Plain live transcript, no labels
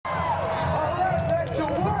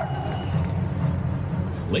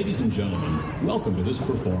Ladies and gentlemen, welcome to this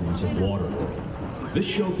performance of Waterworld. This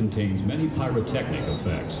show contains many pyrotechnic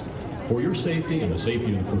effects. For your safety and the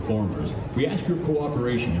safety of the performers, we ask your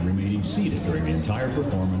cooperation in remaining seated during the entire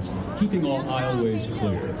performance, keeping all aisleways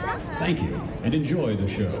clear. Thank you, and enjoy the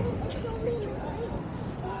show.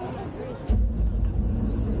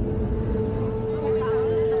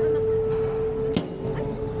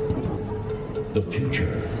 The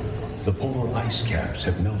future. The polar ice caps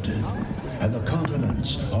have melted, and the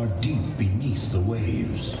continents are deep beneath the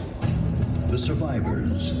waves. The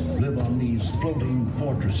survivors live on these floating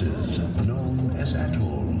fortresses known as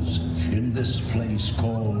atolls in this place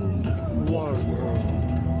called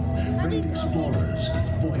Waterworld. Brave explorers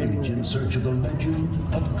voyage in search of the legend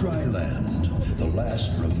of Dryland, the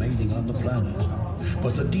last remaining on the planet.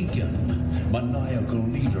 But the Deacon, maniacal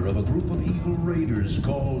leader of a group of evil raiders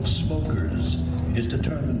called Smokers, is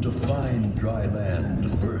determined to find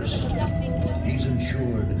Dryland first. He's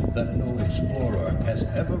ensured that no explorer has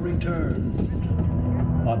ever returned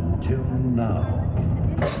until now.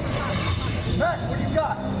 Mac, what do you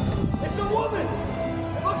got? It's a woman!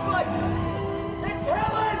 It looks like... It's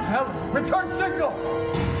Helen! Helen, return signal!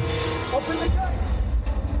 Open the gate!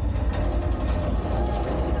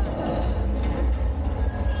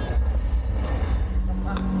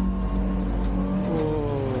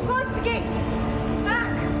 Close the gate!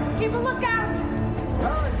 Mac, keep a lookout!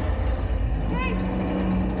 Helen! Gate!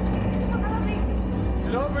 Look at me!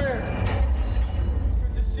 Get over here! It's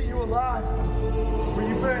good to see you alive. Where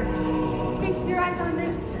you been? Feast your eyes on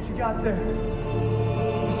this. What you got there?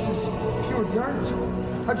 This is pure dirt.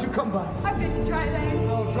 How'd you come by? I've been to Dryland.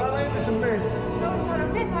 Oh, Dryland is a myth. No, it's not a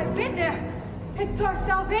myth. I've been there. It's our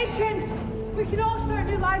salvation. We can all start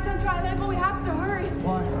new lives on Dryland, but we have to hurry.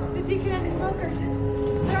 Why? The Deacon and the Smokers.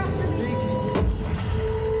 They're after Deacon.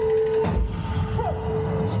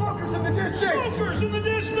 Whoa! Smokers in the distance! Smokers in the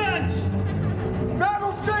distance!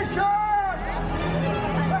 Battle stations!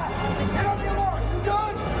 Matt, get on your mark. You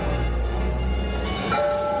done?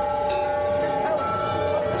 Helen,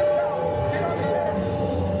 up to the tower. Get on the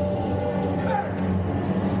deck.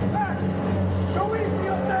 Mac! Go easy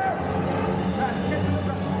up there! Max, get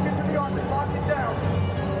to the army. Lock it down.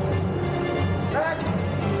 Mac!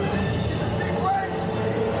 You see the Seaway?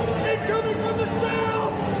 Incoming from the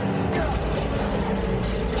south!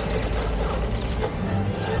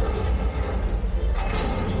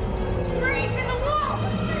 Breach in the wall!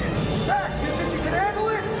 Mac, you think you can handle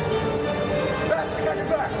it? Max, get your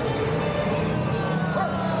back.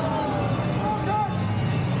 Smoke guns!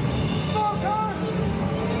 Smoke guns!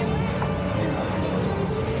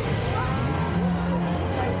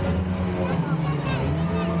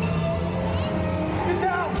 Get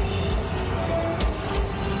down!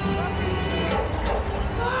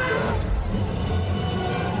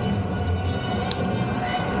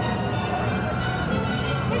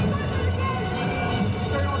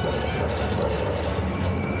 Stay on them.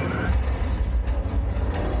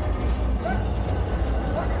 Max,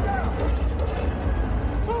 lock it down!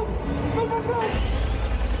 Move! Move, move, move!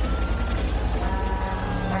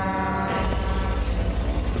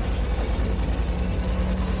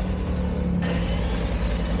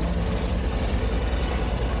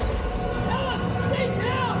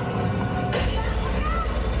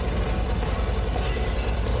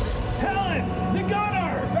 Helen! They got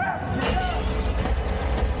her! Max, get down!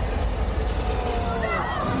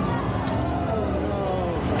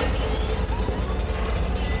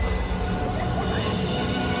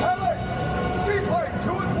 Helen! Seaplane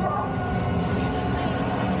to its rock!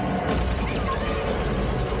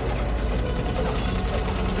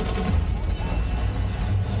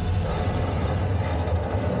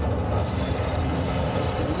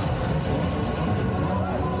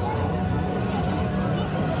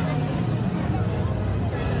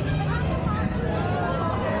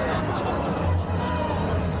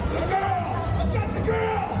 The girl! I've got the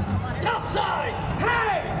girl! Outside!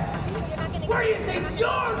 Hey! Where do you think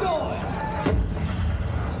you're going?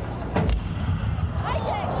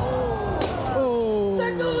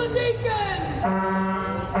 Signal the Deacon!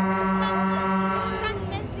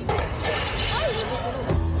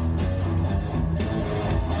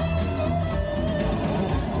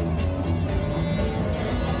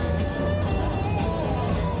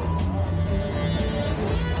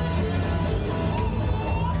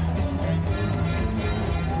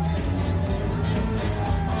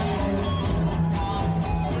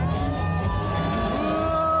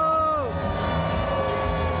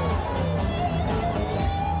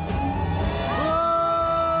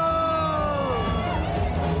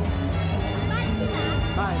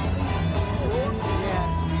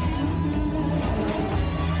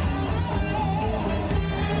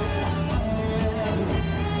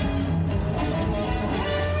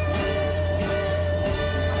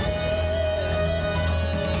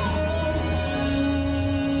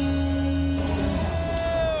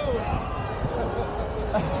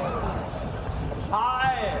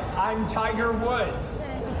 I'm Tiger Woods.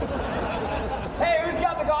 Hey, who's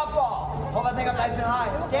got the golf ball? Hold that thing up nice and high.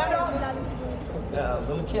 Stand up.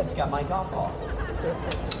 Little kid's got my golf ball.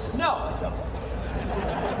 No, I don't.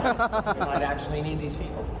 We might actually need these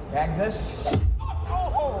people. Bag this.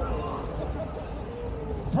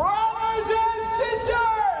 Brothers and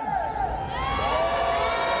sisters!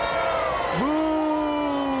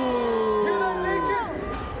 Hear that, Deacon?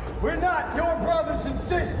 We're not your brothers and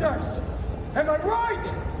sisters. Am I right?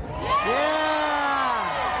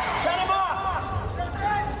 Shut him up!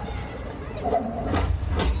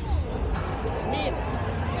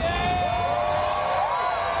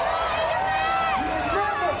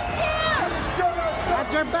 At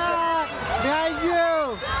your back! Behind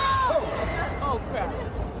you! Oh, crap.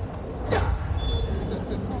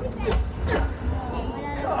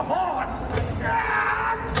 Come on!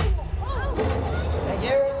 Thank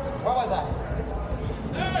you. Where was I?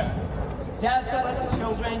 Desolate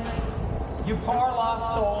children, you poor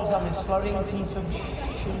lost souls on this floating piece of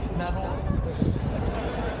sheet metal.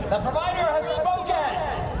 The provider has spoken!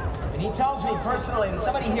 And he tells me personally that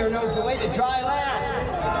somebody here knows the way to dry land.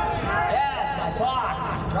 Yes, my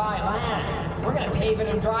flock, dry land. We're gonna pave it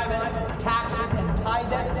and drive it, tax it and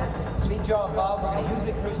tithe it. Sweet Joe above, we're gonna use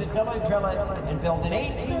it, cruise it, drill it, and build an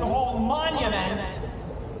 18-hole monument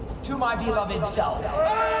to my beloved self.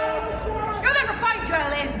 You'll never find dry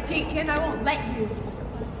land, Deacon. I won't let you.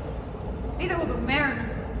 Neither will the Mariner.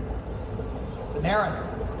 The Mariner.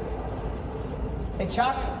 Hey,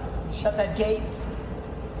 Chuck, you shut that gate.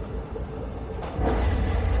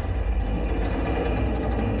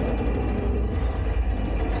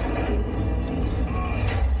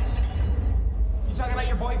 You talking about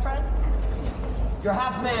your boyfriend? Your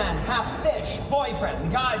half man, half fish boyfriend, the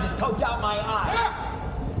guy that poked out my eye.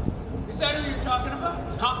 Is that who you're talking about?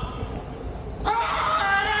 Huh?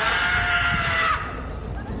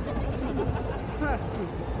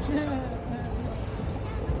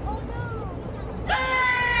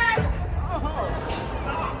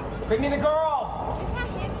 Bring me the girl!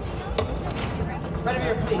 Right over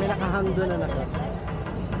here, May please. nakahang doon na naka.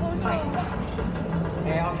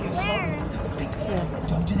 May I offer you a smoke?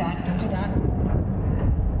 Don't do that, don't do that.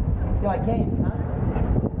 You like games, huh?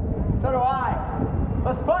 So do I.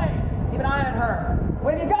 Let's play. Keep an eye on her.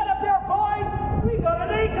 What have you got up there, boys? We got an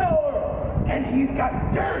A-tower! And he's got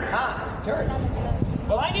dirt! Ah, dirt.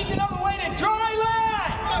 Well, I need to know the way to dry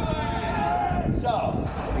land! So,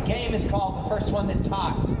 the game is called The First One That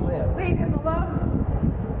Talks. Live. Leave him alone.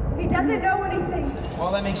 He doesn't know anything.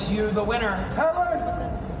 Well, that makes you the winner. Helen!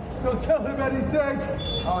 Don't tell him anything.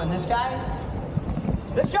 Oh, and this guy?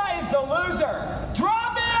 This guy is the loser.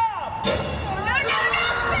 Drop him!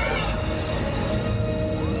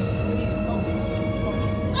 Focus.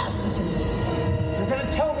 Listen to me. You're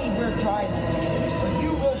gonna tell me where dry land is, or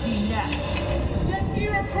you will be next. Jet ski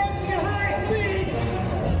are approaching at high speed!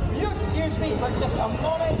 Will you excuse me for just a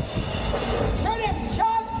moment? Shoot him,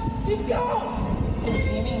 Chuck! He's gone! What do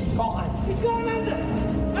you mean, gone? He's gone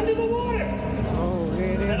under the water! Oh,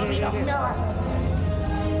 That'll need a mirror.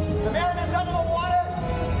 The Mariner's under the water.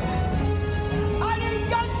 I need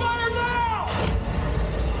gunfire now!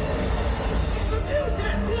 Don't just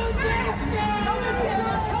stand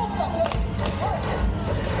there and kill something.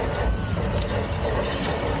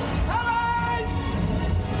 Helen!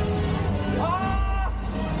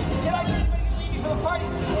 Did I see anybody gonna leave me for the party?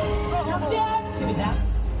 You're dead! Give me that.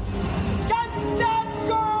 Get that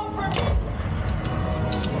girl for me!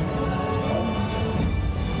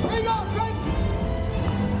 Here you go, Chris!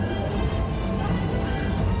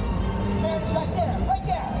 There, it's right there, right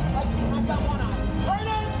there! I see him, I've got one eye.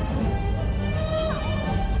 Vernon!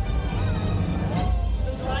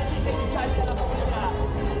 Listen, when I say take this guy's head off, I want you to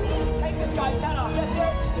take this guy's head off, that's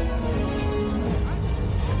it!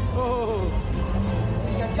 Oh.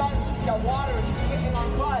 He's got guns, he's got water, and he's kicking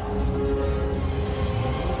on butts.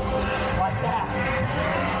 Like that.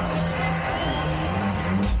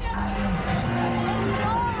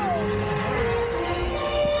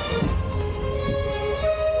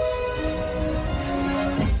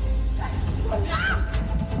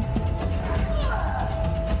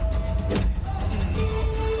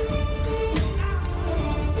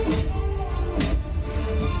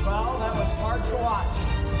 Well, that was hard to watch.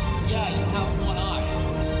 Yeah, you have one eye.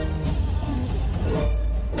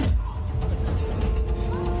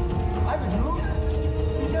 I would move.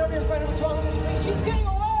 Get over here and find out what's wrong with this place. She's getting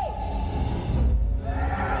away!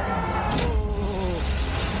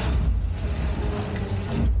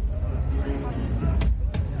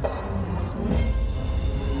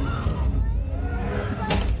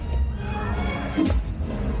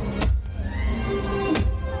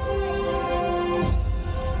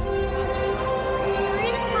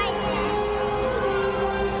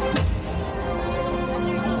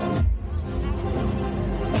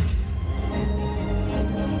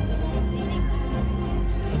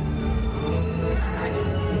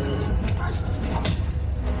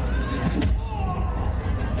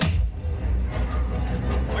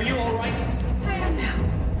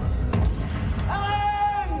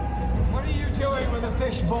 him a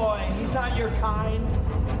fish boy. He's not your kind.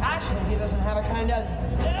 Actually, he doesn't have a kind, does he?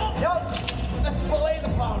 Nope. Let's fillet the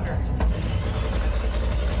flounder.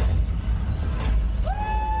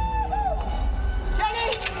 Jenny,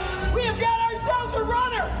 we have got ourselves a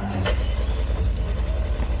runner.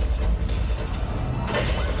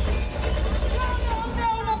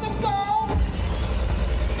 No, not the girl.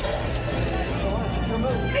 Go on, your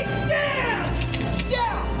move.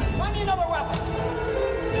 Yeah, find me another weapon.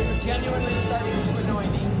 You're genuinely starting to annoy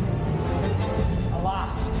me. A lot.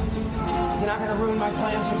 You're not gonna ruin my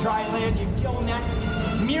plans for dry land, you gill-necked,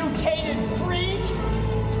 mutated freak!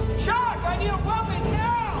 Chuck, I need a weapon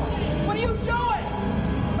now! What are you doing?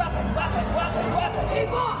 Weapon! Hey,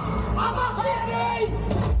 boss! I'm up! Ready!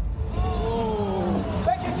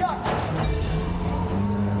 Thank you, Chuck!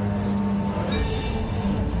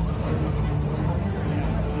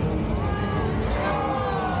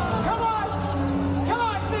 Come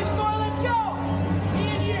on, fish boy, let's go! Me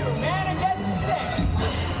and you, man against fish!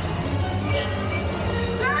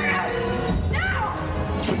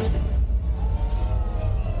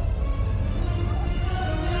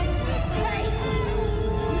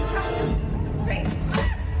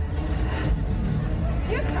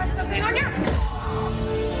 Something on your... I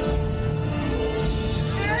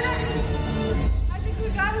think we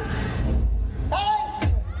got him. Hey!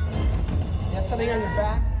 You have something on your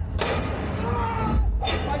back?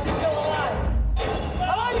 Why is he still alive?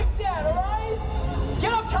 Oh, you're dead, all right?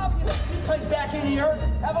 Get up top and get that seaplane back in here.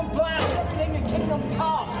 Have him blast everything in Kingdom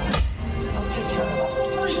Come. I'll take care of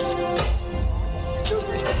that freak.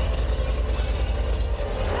 Stupid.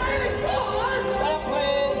 Shut up,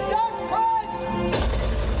 please. Doug Fritz!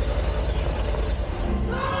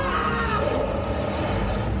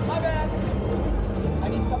 My bad. I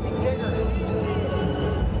need something bigger.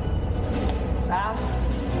 Ask,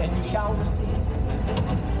 and you shall receive.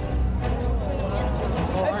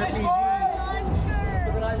 Hey, fish boy! I'm sure.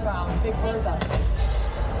 Look what I found. Big Bertha.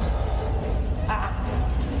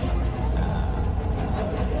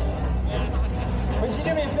 Would you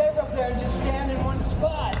do me a favor up there and just stand in one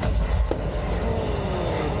spot?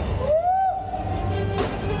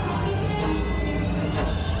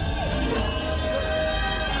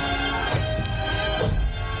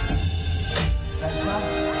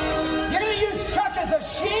 You're gonna use Chuck as a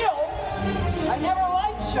shield? I never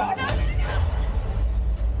liked Chuck.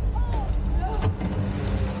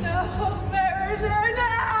 No, murder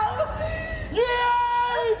now!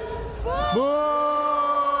 Yes!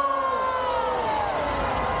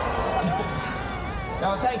 No,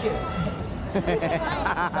 thank you.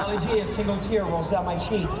 Golly gee, a single tear rolls down my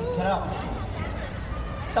cheek. Get up.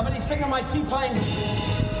 Somebody signal my seaplane.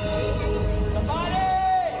 Somebody!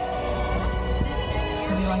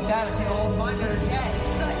 How do you like that? I think all of mine that are dead.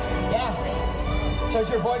 Yeah. So's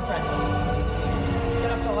your boyfriend.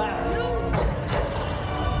 Get up the ladder.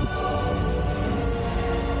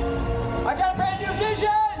 I got a brand new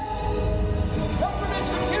vision! No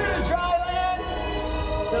permission for two to dry land.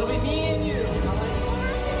 It'll be me and you.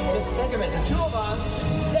 Just think of it, the two of us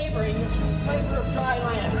savoring this flavor of dry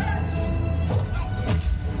land.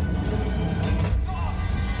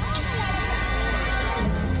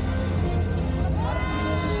 Why don't you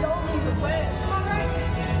just show me the way? All right.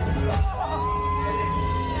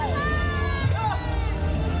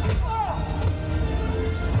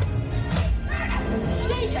 Let's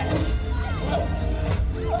take it.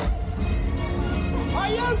 Are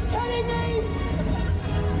you kidding me?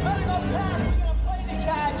 Better go past. We got a plane to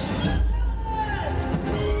catch.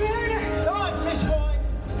 Come on, fish boy.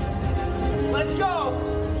 Let's go.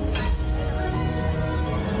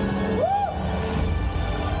 Woo!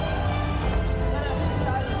 Let us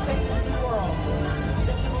decide the fate of the world.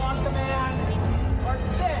 Does it belong to man or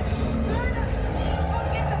fish? I'll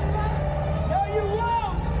get the front. No, you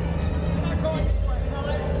won't. You're not going anywhere,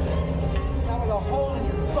 Helen. Now with a hole in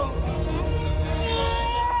your boat.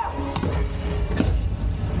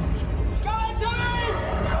 God, Tommy!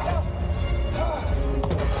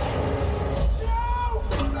 No!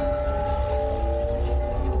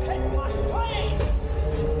 You hit my plane!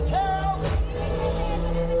 Carol!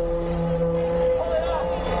 Pull it up!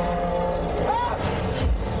 Ah!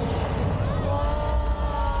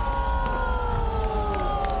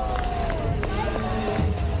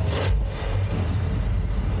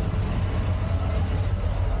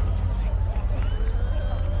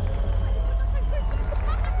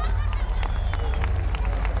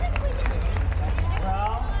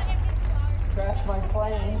 Well, crashed my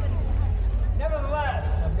plane. Nevertheless,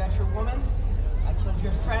 I've got your woman. I killed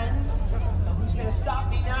your friends. So who's gonna stop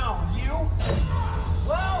me now? You?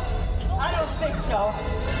 Well, I don't think so.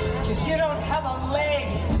 Because you don't have a leg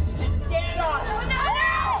to stand on.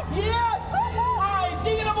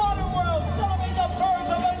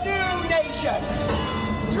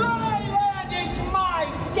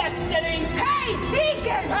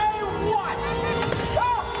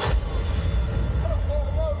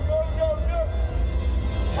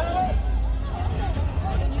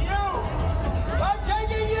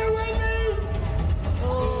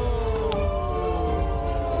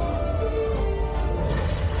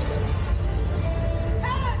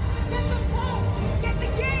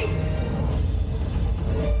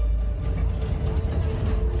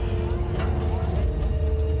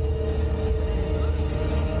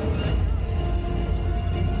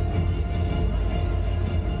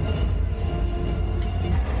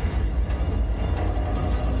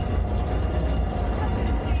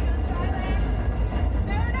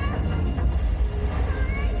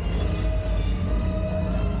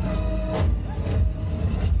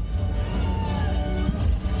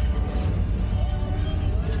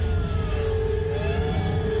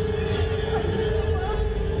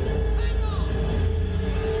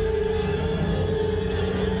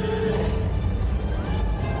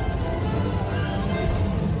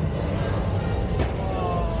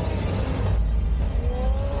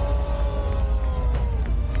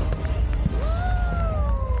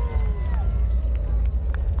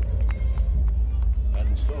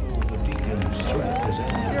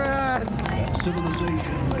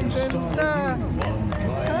 star view on dry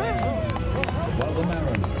land, while the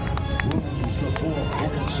mariner roams the 4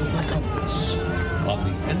 points of the compass on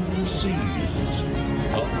the endless seas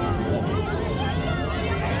of water.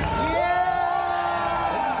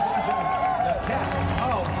 The cats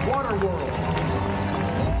of Waterworld.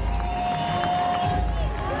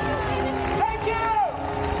 Thank you!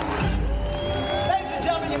 Ladies and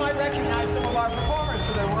gentlemen, you might recognize some of our performers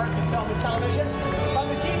for their work in film and television. From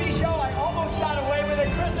the TV show I Almost Got Away with It,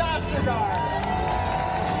 Chris Ostergaard.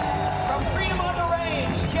 From Freedom on the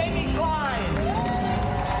Range, Jamie Klein.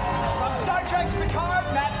 From Star Trek's Picard,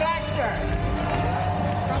 Matt Baxter.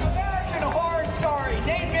 From American Horror Story,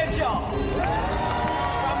 Nate Mitchell.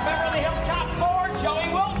 From Beverly Hills Cop 4, Joey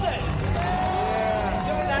Wilson.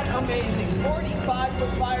 Doing that amazing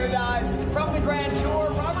 45-foot fire dive from the Grand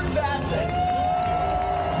Tour, Robert Batson.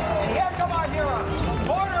 And here come our heroes from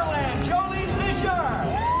Borderland, Jolie Fisher.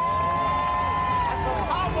 And from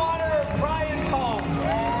Hot Water, Brian Combs.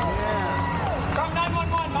 From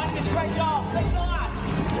 911, my name is Craig Dahl. Thanks a lot.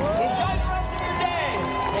 Enjoy the rest of your day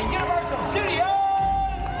at Universal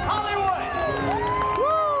Studios Hollywood.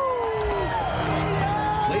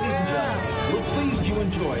 Ladies and gentlemen, we're pleased you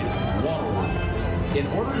enjoyed Waterworld. In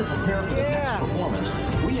order to prepare for the next performance,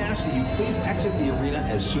 we ask that you please exit the arena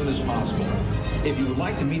as soon as possible. If you would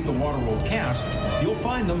like to meet the Waterworld cast, you'll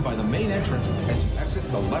find them by the main entrance as you exit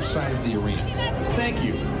the left side of the arena. Thank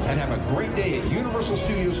you, and have a great day at Universal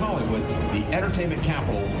Studios Hollywood, the entertainment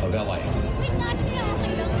capital of LA.